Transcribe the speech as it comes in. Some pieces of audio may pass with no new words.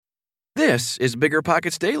This is Bigger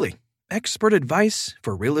Pockets Daily, expert advice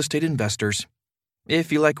for real estate investors.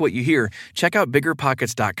 If you like what you hear, check out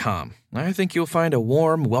biggerpockets.com. I think you'll find a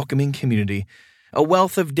warm, welcoming community, a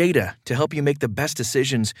wealth of data to help you make the best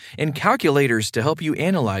decisions, and calculators to help you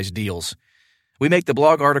analyze deals. We make the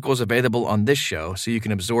blog articles available on this show so you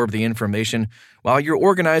can absorb the information while you're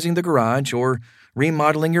organizing the garage or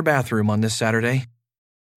remodeling your bathroom on this Saturday.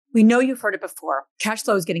 We know you've heard it before. Cash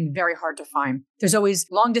flow is getting very hard to find. There's always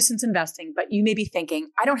long distance investing, but you may be thinking,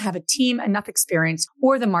 I don't have a team, enough experience,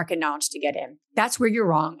 or the market knowledge to get in. That's where you're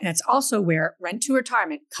wrong. And it's also where Rent to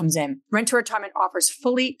Retirement comes in. Rent to Retirement offers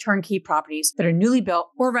fully turnkey properties that are newly built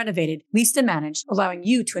or renovated, leased and managed, allowing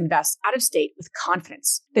you to invest out of state with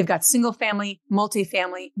confidence. They've got single family,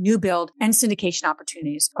 multifamily, new build, and syndication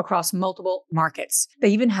opportunities across multiple markets. They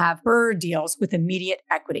even have BRRRR deals with immediate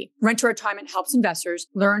equity. Rent to Retirement helps investors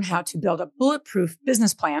learn how to build a bulletproof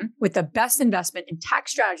business plan with the best investment and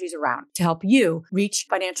tax strategies around to help you reach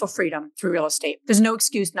financial freedom through real estate. There's no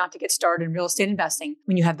excuse not to get started in real estate investing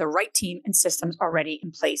when you have the right team and systems already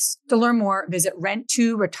in place. To learn more, visit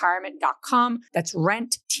rent2retirement.com. That's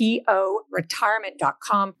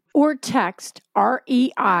rent2retirement.com. Or text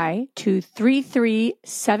REI to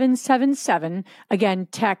 33777. Again,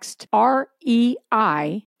 text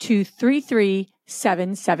REI to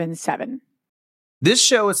 33777. This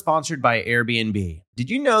show is sponsored by Airbnb.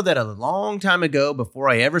 Did you know that a long time ago, before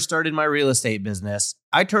I ever started my real estate business,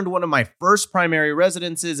 I turned one of my first primary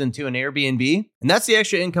residences into an Airbnb? And that's the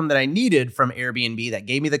extra income that I needed from Airbnb that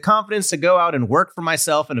gave me the confidence to go out and work for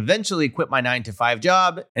myself and eventually quit my 9-to-5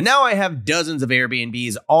 job. And now I have dozens of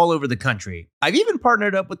Airbnbs all over the country. I've even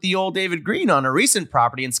partnered up with the old David Green on a recent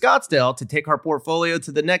property in Scottsdale to take our portfolio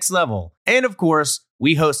to the next level. And of course,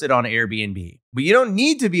 we host it on Airbnb. But you don't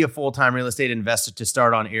need to be a full-time real estate investor to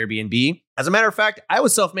start on Airbnb. As a matter of fact, I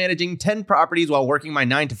was self-managing 10 properties while working my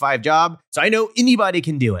 9-to-5 job, so I know anybody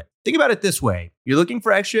can do it. Think about it this way. You're looking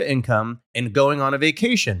for extra income and going on a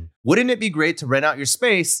vacation. Wouldn't it be great to rent out your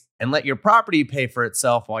space and let your property pay for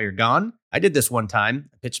itself while you're gone? I did this one time.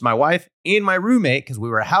 I pitched my wife and my roommate, because we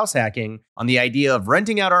were house hacking, on the idea of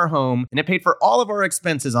renting out our home, and it paid for all of our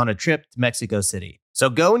expenses on a trip to Mexico City. So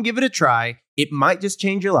go and give it a try. It might just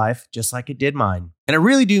change your life, just like it did mine. And I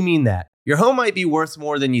really do mean that. Your home might be worth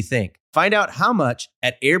more than you think. Find out how much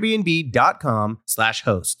at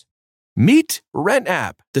airbnb.com/host. Meet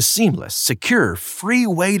RentApp, the seamless, secure, free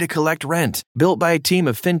way to collect rent. Built by a team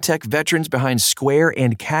of fintech veterans behind Square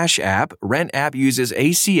and Cash App, RentApp uses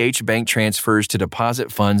ACH bank transfers to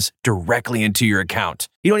deposit funds directly into your account.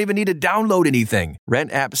 You don't even need to download anything.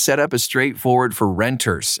 RentApp setup is straightforward for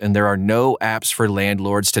renters, and there are no apps for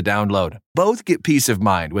landlords to download. Both get peace of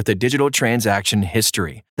mind with a digital transaction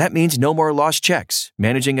history. That means no more lost checks,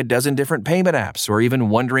 managing a dozen different payment apps, or even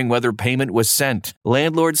wondering whether payment was sent.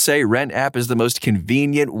 Landlords say RentApp is the most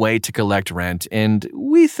convenient way to collect rent, and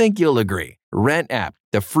we think you'll agree. RentApp,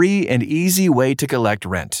 the free and easy way to collect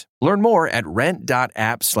rent. Learn more at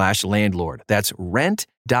rent.app/landlord. That's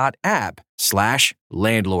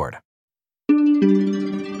rent.app/landlord.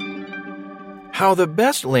 How the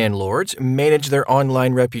Best Landlords Manage Their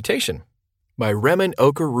Online Reputation by Remen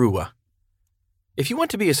Okarua. If you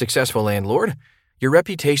want to be a successful landlord, your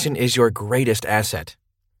reputation is your greatest asset.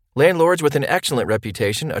 Landlords with an excellent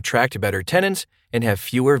reputation attract better tenants and have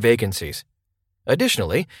fewer vacancies.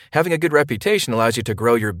 Additionally, having a good reputation allows you to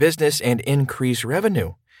grow your business and increase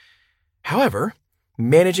revenue. However,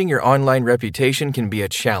 managing your online reputation can be a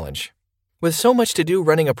challenge. With so much to do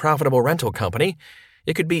running a profitable rental company,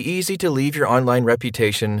 it could be easy to leave your online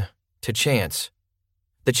reputation to chance.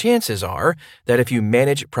 The chances are that if you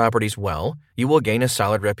manage properties well, you will gain a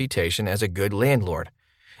solid reputation as a good landlord.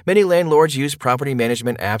 Many landlords use property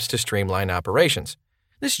management apps to streamline operations.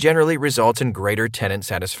 This generally results in greater tenant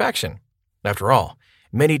satisfaction. After all,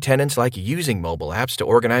 many tenants like using mobile apps to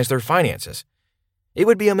organize their finances. It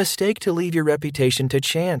would be a mistake to leave your reputation to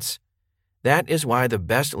chance. That is why the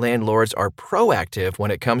best landlords are proactive when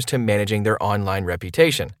it comes to managing their online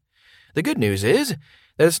reputation. The good news is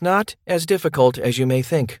that it's not as difficult as you may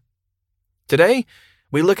think. Today,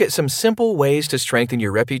 we look at some simple ways to strengthen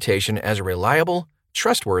your reputation as a reliable,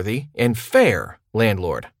 trustworthy, and fair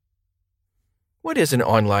landlord. What is an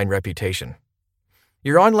online reputation?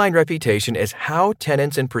 Your online reputation is how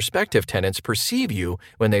tenants and prospective tenants perceive you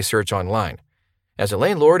when they search online. As a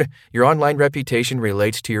landlord, your online reputation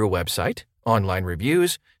relates to your website, online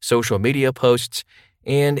reviews, social media posts,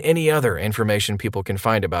 and any other information people can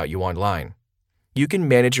find about you online. You can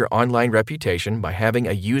manage your online reputation by having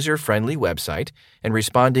a user-friendly website and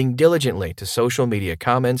responding diligently to social media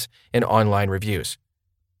comments and online reviews.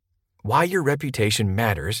 Why your reputation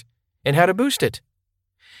matters and how to boost it.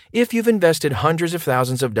 If you've invested hundreds of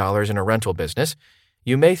thousands of dollars in a rental business,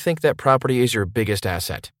 you may think that property is your biggest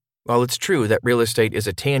asset. While it's true that real estate is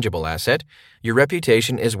a tangible asset, your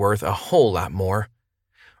reputation is worth a whole lot more.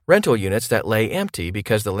 Rental units that lay empty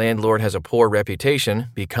because the landlord has a poor reputation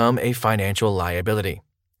become a financial liability.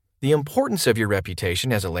 The importance of your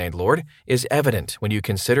reputation as a landlord is evident when you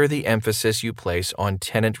consider the emphasis you place on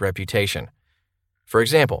tenant reputation. For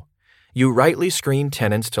example, you rightly screen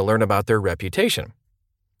tenants to learn about their reputation.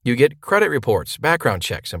 You get credit reports, background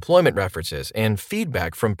checks, employment references, and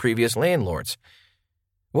feedback from previous landlords.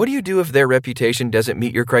 What do you do if their reputation doesn't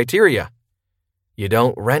meet your criteria? You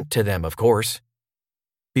don't rent to them, of course.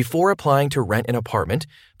 Before applying to rent an apartment,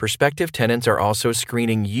 prospective tenants are also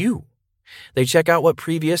screening you. They check out what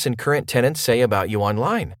previous and current tenants say about you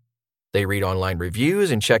online. They read online reviews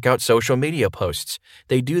and check out social media posts.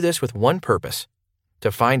 They do this with one purpose: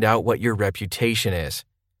 to find out what your reputation is.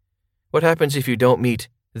 What happens if you don't meet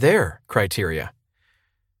their criteria?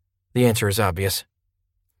 The answer is obvious.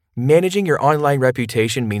 Managing your online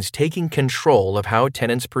reputation means taking control of how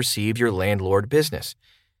tenants perceive your landlord business.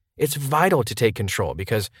 It's vital to take control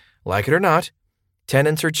because, like it or not,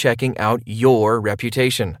 tenants are checking out your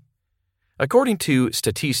reputation. According to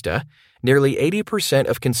Statista, nearly 80%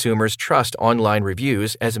 of consumers trust online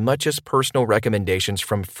reviews as much as personal recommendations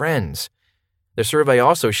from friends. The survey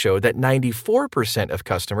also showed that 94% of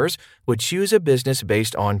customers would choose a business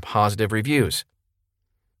based on positive reviews.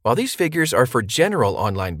 While these figures are for general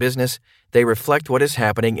online business, they reflect what is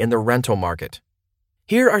happening in the rental market.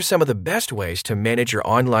 Here are some of the best ways to manage your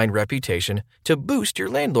online reputation to boost your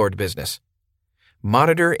landlord business.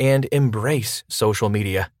 Monitor and embrace social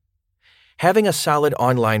media. Having a solid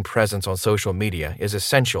online presence on social media is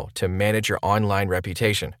essential to manage your online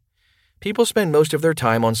reputation. People spend most of their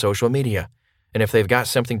time on social media, and if they've got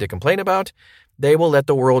something to complain about, they will let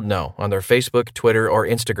the world know on their Facebook, Twitter, or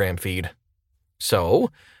Instagram feed. So,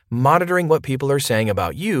 monitoring what people are saying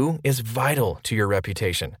about you is vital to your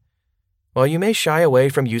reputation. While you may shy away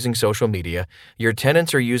from using social media, your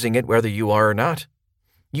tenants are using it whether you are or not.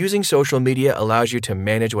 Using social media allows you to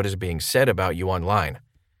manage what is being said about you online.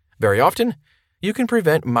 Very often, you can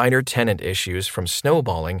prevent minor tenant issues from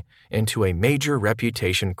snowballing into a major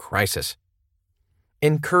reputation crisis.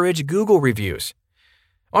 Encourage Google reviews.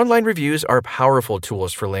 Online reviews are powerful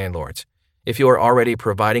tools for landlords. If you are already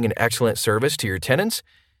providing an excellent service to your tenants,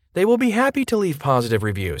 they will be happy to leave positive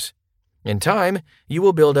reviews. In time, you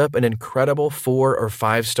will build up an incredible 4 or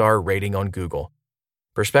 5-star rating on Google.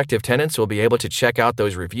 Prospective tenants will be able to check out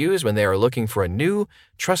those reviews when they are looking for a new,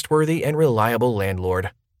 trustworthy, and reliable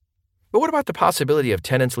landlord. But what about the possibility of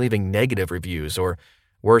tenants leaving negative reviews or,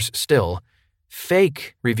 worse still,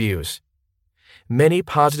 fake reviews? Many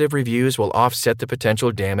positive reviews will offset the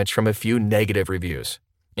potential damage from a few negative reviews.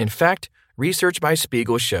 In fact, research by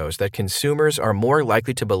Spiegel shows that consumers are more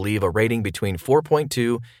likely to believe a rating between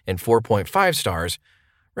 4.2 and 4.5 stars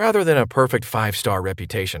rather than a perfect 5-star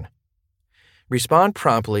reputation. Respond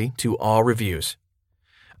promptly to all reviews.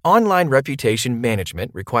 Online reputation management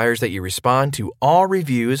requires that you respond to all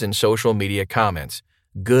reviews and social media comments,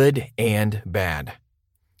 good and bad.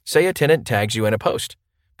 Say a tenant tags you in a post,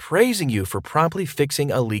 praising you for promptly fixing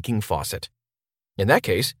a leaking faucet. In that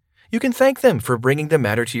case, you can thank them for bringing the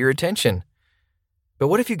matter to your attention. But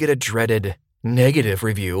what if you get a dreaded negative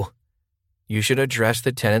review? You should address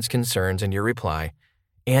the tenant's concerns in your reply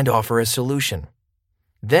and offer a solution.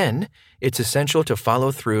 Then, it's essential to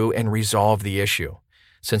follow through and resolve the issue.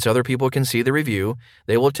 Since other people can see the review,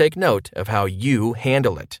 they will take note of how you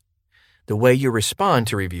handle it. The way you respond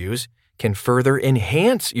to reviews can further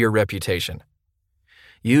enhance your reputation.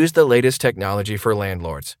 Use the latest technology for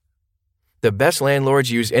landlords. The best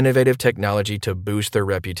landlords use innovative technology to boost their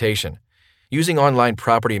reputation. Using online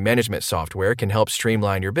property management software can help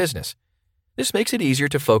streamline your business. This makes it easier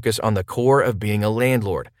to focus on the core of being a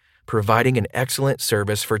landlord, providing an excellent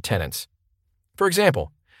service for tenants. For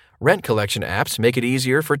example, rent collection apps make it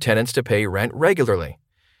easier for tenants to pay rent regularly.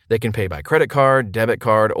 They can pay by credit card, debit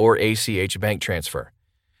card, or ACH bank transfer.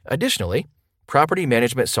 Additionally, property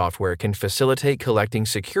management software can facilitate collecting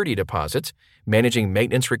security deposits, managing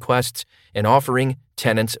maintenance requests, and offering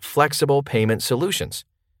tenants flexible payment solutions.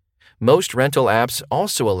 Most rental apps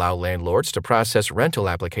also allow landlords to process rental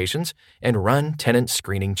applications and run tenant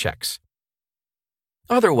screening checks.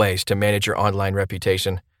 Other ways to manage your online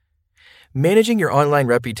reputation. Managing your online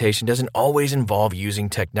reputation doesn't always involve using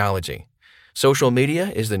technology. Social media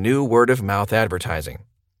is the new word-of-mouth advertising.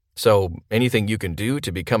 So anything you can do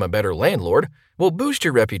to become a better landlord will boost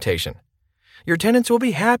your reputation. Your tenants will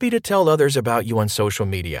be happy to tell others about you on social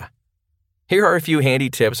media. Here are a few handy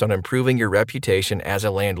tips on improving your reputation as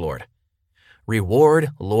a landlord. Reward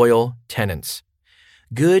loyal tenants.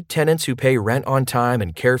 Good tenants who pay rent on time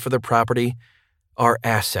and care for the property are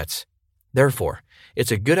assets. Therefore,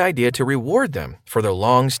 it's a good idea to reward them for their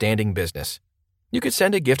long-standing business. You could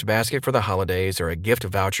send a gift basket for the holidays or a gift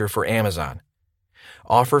voucher for Amazon.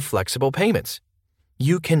 Offer flexible payments.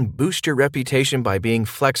 You can boost your reputation by being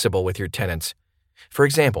flexible with your tenants. For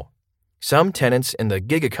example, some tenants in the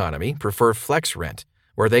gig economy prefer flex rent,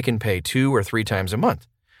 where they can pay 2 or 3 times a month.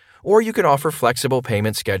 Or you can offer flexible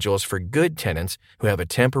payment schedules for good tenants who have a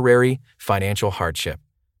temporary financial hardship.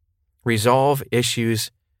 Resolve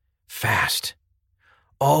issues fast.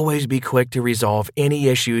 Always be quick to resolve any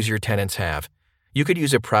issues your tenants have. You could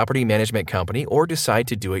use a property management company or decide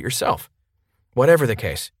to do it yourself. Whatever the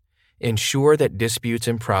case, ensure that disputes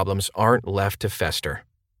and problems aren't left to fester.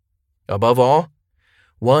 Above all,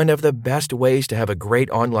 one of the best ways to have a great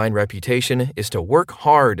online reputation is to work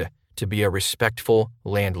hard to be a respectful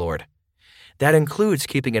landlord. That includes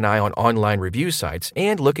keeping an eye on online review sites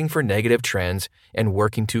and looking for negative trends and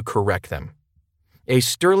working to correct them. A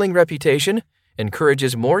sterling reputation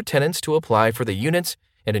encourages more tenants to apply for the units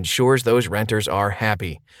and ensures those renters are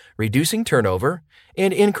happy, reducing turnover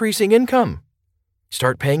and increasing income.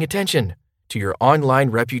 Start paying attention to your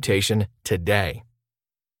online reputation today.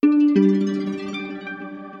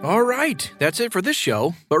 All right, that's it for this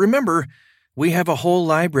show. But remember, we have a whole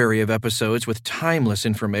library of episodes with timeless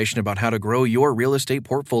information about how to grow your real estate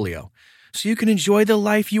portfolio so you can enjoy the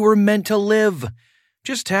life you were meant to live.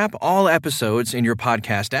 Just tap all episodes in your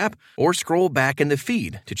podcast app or scroll back in the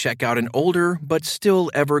feed to check out an older but still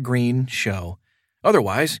evergreen show.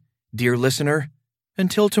 Otherwise, dear listener,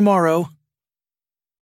 until tomorrow,